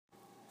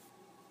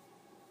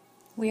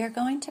We are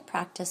going to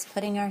practice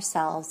putting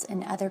ourselves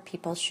in other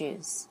people's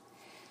shoes.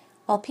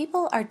 While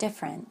people are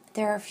different,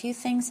 there are a few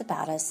things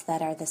about us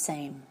that are the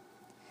same.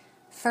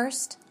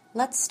 First,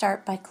 let's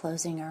start by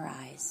closing our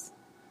eyes.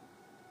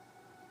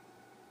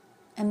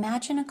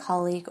 Imagine a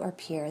colleague or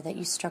peer that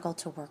you struggle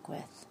to work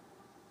with.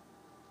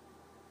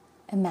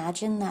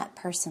 Imagine that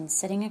person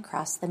sitting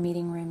across the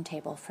meeting room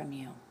table from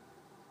you.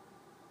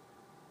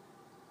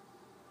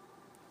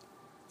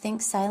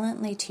 Think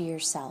silently to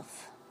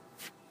yourself.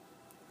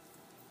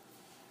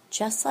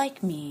 Just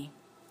like me,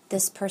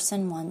 this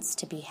person wants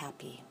to be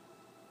happy.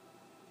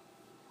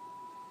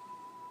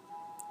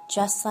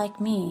 Just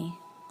like me,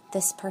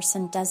 this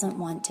person doesn't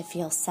want to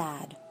feel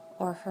sad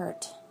or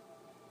hurt.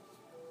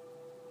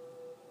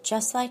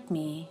 Just like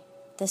me,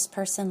 this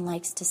person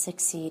likes to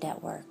succeed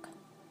at work.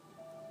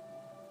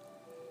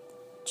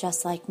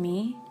 Just like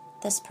me,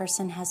 this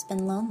person has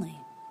been lonely.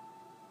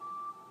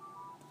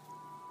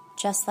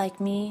 Just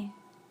like me,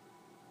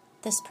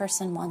 this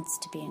person wants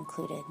to be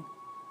included.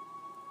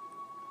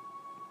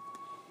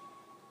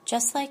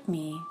 Just like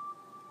me,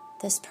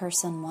 this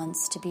person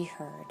wants to be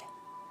heard.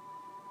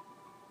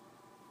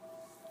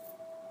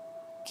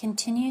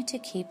 Continue to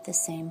keep the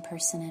same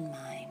person in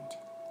mind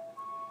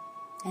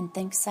and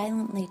think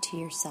silently to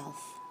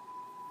yourself.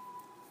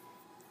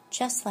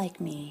 Just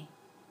like me,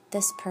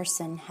 this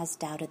person has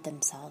doubted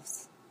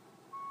themselves.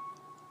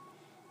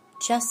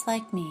 Just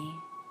like me,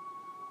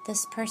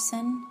 this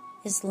person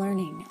is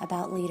learning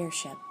about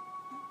leadership.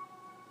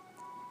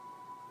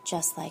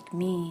 Just like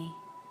me,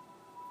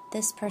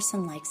 this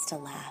person likes to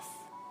laugh.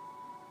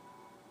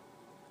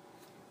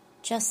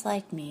 Just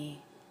like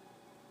me,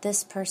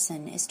 this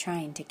person is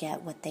trying to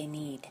get what they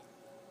need.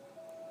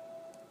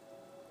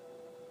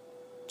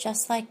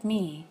 Just like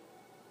me,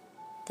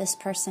 this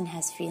person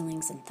has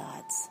feelings and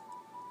thoughts.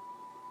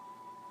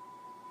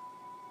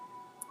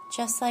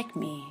 Just like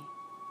me,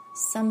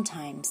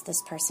 sometimes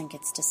this person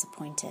gets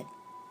disappointed.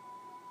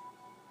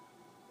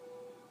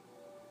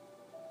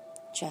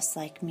 Just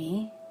like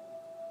me,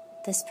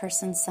 this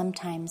person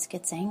sometimes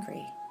gets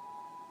angry.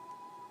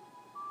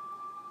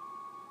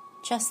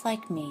 Just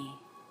like me,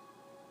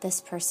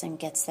 this person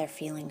gets their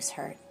feelings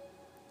hurt.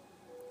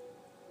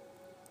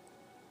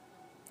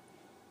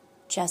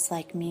 Just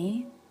like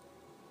me,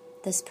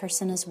 this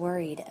person is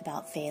worried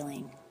about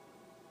failing.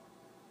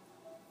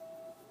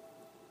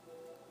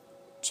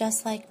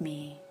 Just like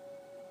me,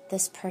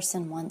 this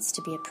person wants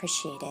to be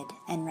appreciated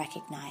and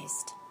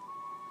recognized.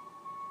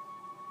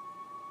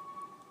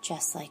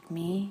 Just like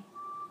me,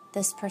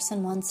 this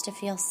person wants to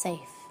feel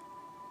safe.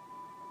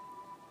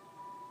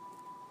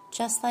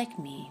 Just like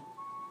me,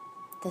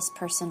 this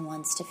person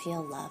wants to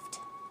feel loved.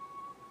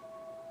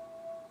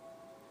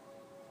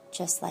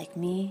 Just like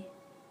me,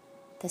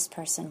 this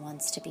person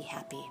wants to be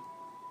happy.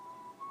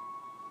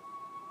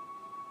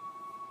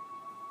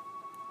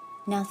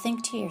 Now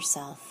think to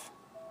yourself,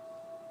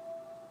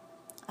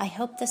 I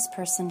hope this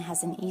person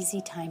has an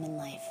easy time in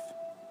life.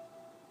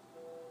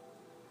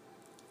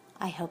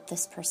 I hope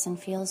this person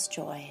feels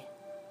joy.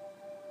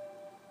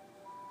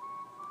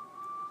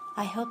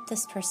 I hope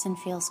this person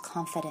feels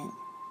confident.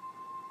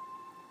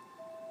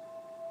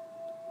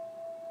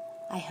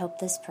 I hope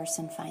this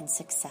person finds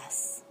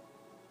success.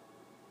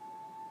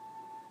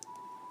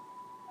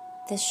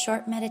 This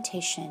short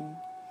meditation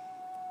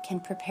can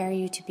prepare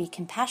you to be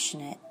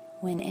compassionate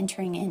when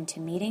entering into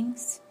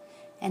meetings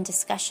and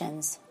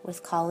discussions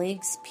with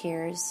colleagues,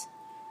 peers,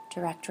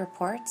 direct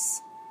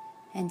reports,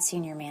 and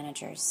senior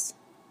managers.